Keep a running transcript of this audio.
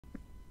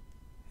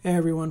Hey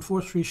everyone,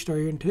 Force3Star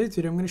here, and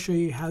today I'm going to show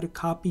you how to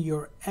copy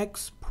your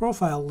X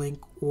profile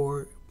link,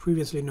 or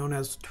previously known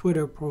as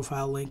Twitter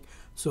profile link.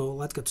 So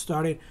let's get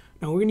started.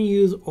 Now we're going to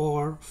use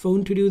our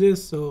phone to do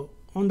this. So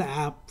on the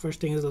app,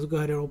 first thing is let's go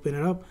ahead and open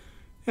it up.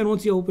 And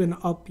once you open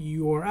up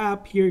your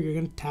app here, you're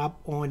going to tap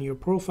on your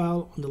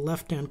profile on the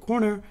left hand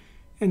corner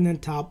and then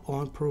tap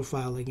on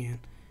profile again.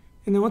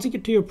 And then once you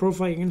get to your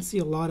profile, you're going to see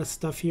a lot of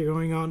stuff here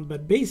going on,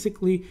 but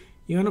basically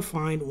you're going to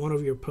find one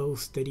of your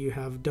posts that you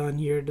have done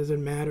here. It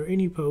doesn't matter,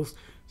 any post. So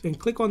you can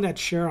click on that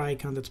share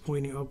icon that's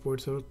pointing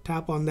upward. So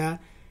tap on that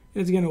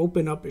and it's going to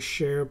open up a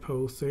share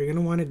post. So you're going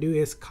to want to do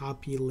is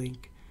copy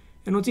link.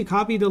 And once you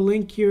copy the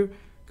link here,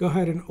 go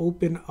ahead and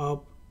open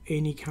up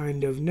any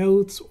kind of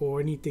notes or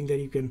anything that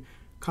you can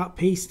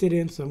paste it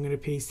in. So I'm going to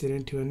paste it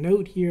into a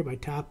note here by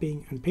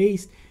tapping and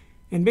paste.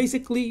 And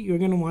basically you're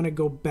going to want to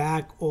go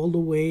back all the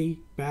way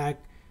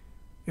back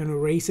and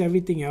erase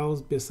everything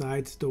else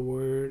besides the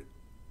word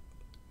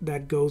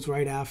that goes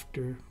right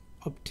after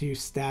up to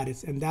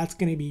status, and that's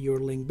going to be your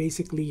link.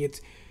 Basically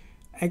it's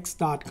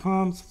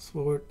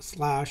x.com/your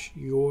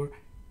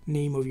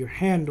name of your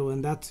handle,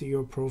 and that's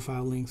your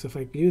profile link. So if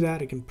I do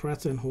that, I can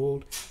press and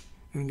hold.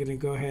 I'm going to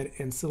go ahead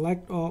and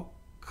select all,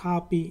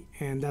 copy,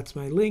 and that's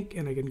my link,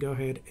 and I can go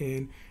ahead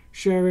and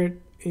share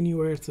it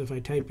anywhere. So if I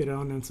type it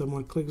on and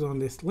someone clicks on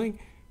this link,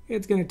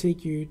 it's going to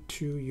take you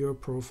to your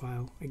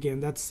profile. Again,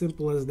 that's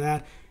simple as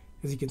that.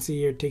 As you can see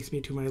here, it takes me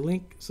to my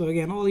link. So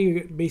again, all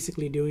you're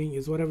basically doing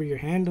is whatever your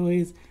handle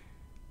is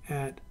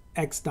at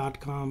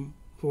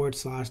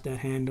x.com/that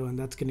handle, and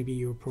that's going to be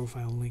your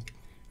profile link.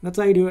 And that's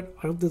how you do it.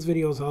 I hope this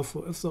video was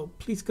helpful. If so,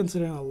 please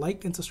consider a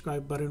like and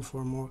subscribe button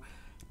for more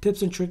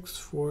tips and tricks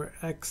for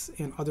X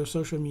and other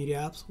social media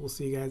apps. We'll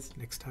see you guys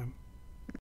next time.